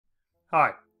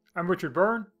Hi, I'm Richard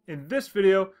Byrne. In this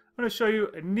video, I'm going to show you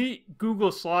a neat Google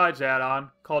Slides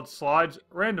add-on called Slides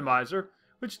Randomizer,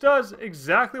 which does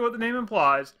exactly what the name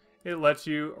implies. It lets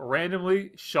you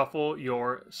randomly shuffle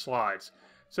your slides.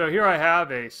 So here I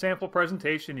have a sample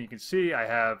presentation. You can see I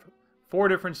have 4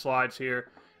 different slides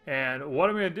here. And what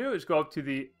I'm going to do is go up to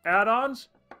the add-ons,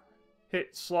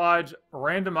 hit Slides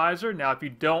Randomizer. Now, if you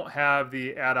don't have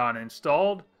the add-on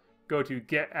installed, go to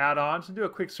Get Add-ons and do a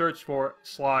quick search for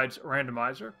Slides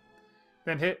Randomizer.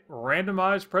 Then hit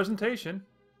Randomize Presentation.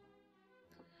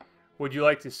 Would you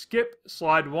like to skip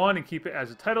slide 1 and keep it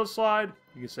as a title slide?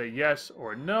 You can say yes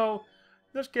or no.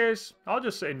 In this case, I'll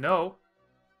just say no.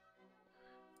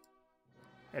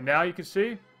 And now you can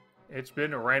see it's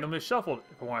been randomly shuffled.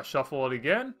 If I want to shuffle it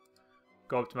again,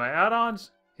 go up to my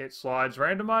add-ons, hit Slides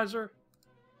Randomizer,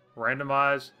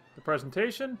 randomize the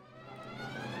presentation,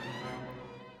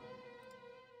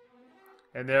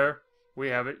 and there we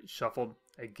have it shuffled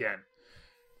again.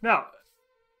 Now,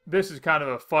 this is kind of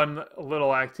a fun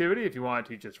little activity if you wanted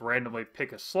to just randomly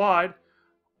pick a slide.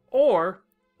 Or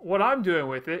what I'm doing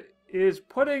with it is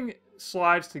putting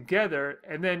slides together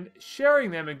and then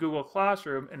sharing them in Google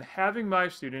Classroom and having my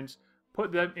students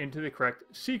put them into the correct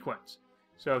sequence.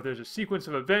 So if there's a sequence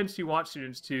of events you want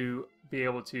students to be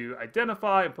able to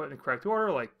identify and put in the correct order,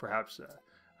 like perhaps a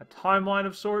timeline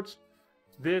of sorts,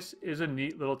 this is a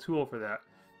neat little tool for that.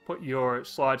 Put your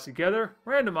slides together,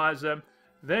 randomize them,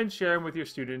 then share them with your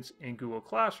students in Google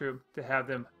Classroom to have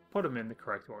them put them in the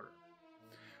correct order.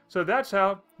 So that's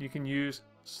how you can use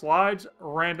Slides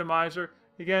Randomizer.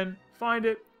 Again, find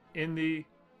it in the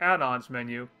add-ons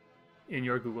menu in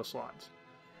your Google Slides.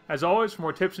 As always, for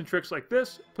more tips and tricks like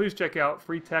this, please check out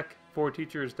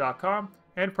freetech4teachers.com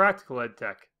and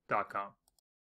practicaledtech.com.